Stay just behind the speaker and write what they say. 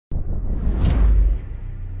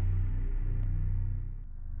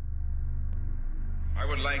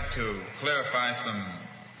like to clarify some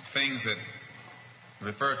things that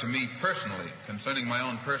refer to me personally, concerning my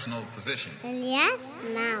own personal position. Ilyas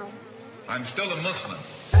Mao. I'm still a Muslim.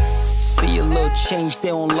 See a little change, they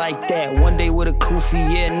don't like that. One day with a kufi,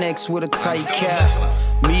 yeah, next with a tight cap.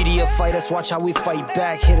 Media fight us, watch how we fight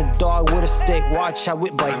back. Hit a dog with a stick, watch how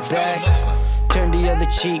it bite back. Turn the other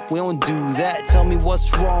cheek, we don't do that. Tell me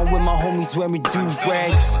what's wrong with my homies wearing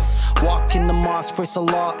do-rags. Walk in the mosque, praise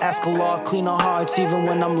Allah, ask Allah, clean our hearts even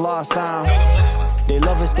when I'm lost. They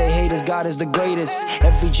love us, they hate us, God is the greatest.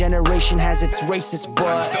 Every generation has its racist,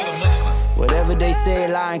 but whatever they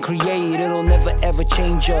say, lie and create, it'll never ever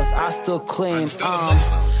change us. I still claim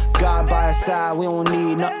God by our side, we don't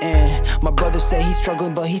need nothing. My brother say he's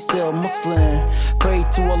struggling, but he's still Muslim. Pray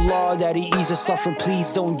to Allah that he ease us suffering.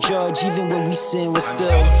 Please don't judge, even when we sin, we're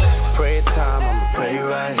still. Prayer time, I'ma pray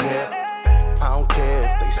right here. I don't care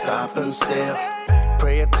if they stop and stare.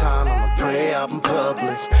 Prayer time, I'ma pray out in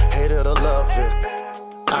public. Hate it or love it,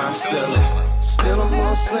 I'm still a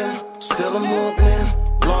Muslim, still a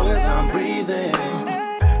mu'min, long as I'm breathing.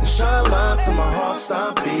 Inshallah, till my heart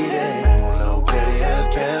stop beating. ولو كره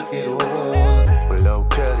الكافرون ولو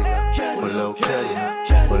كره ولو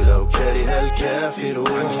كره ولو كره الكافرون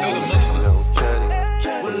ولو كره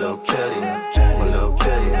ولو كره ولو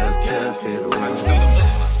كره الكافرون.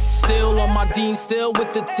 Still on my deen, still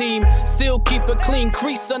with the team. Still keep it clean,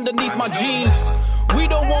 crease underneath my jeans. We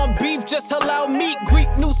don't want beef, just allow meat. Greek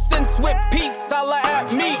nuisance with peace, holla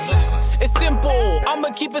at me. It's simple,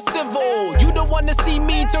 I'ma keep it civil. You don't wanna see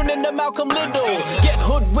me turn into Malcolm Little. Get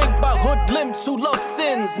hoodwinked by hoodlums who love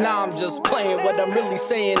sins. Nah, I'm just playing, what I'm really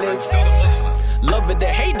saying is love it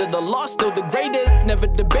or hate it, the lost still the greatest. Never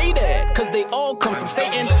debated, cause they all come from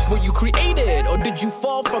Satan. Were you created, or did you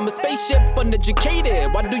fall from a spaceship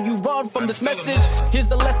uneducated? Why do you run from this message? Here's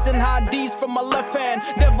the lesson, hadiths from my left hand.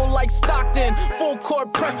 Devil like Stockton, full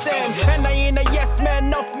court pressing. And I ain't a yes man,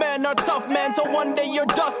 enough man, or tough man. Till one day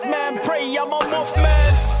you're dust man, pray I'm a mook man.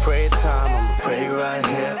 Prayer time, I'ma pray right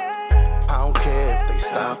here. I don't care if they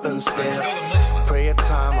stop and stare. Prayer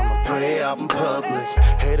time, I'ma pray out in public.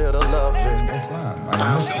 Hate it or love it,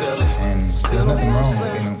 I'm still a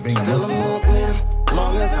Muslim, still a mu'min,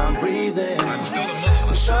 long as I'm breathing.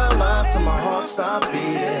 Inshallah, till my heart stop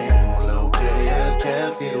beating. ولو كره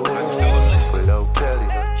الكافرون ولو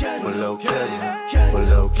كره ولو كره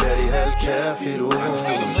ولو كره الكافرون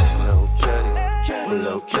ولو كره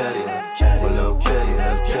ولو كره ولو كره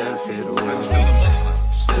الكافرون.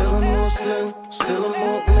 Still a Muslim, still a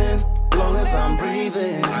mu'min, long as I'm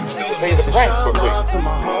breathing. Pay the price for freedom.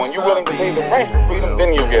 When you're willing to pay the price for freedom,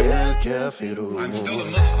 then you get it. I'm still a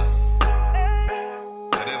Muslim.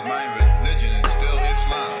 That is my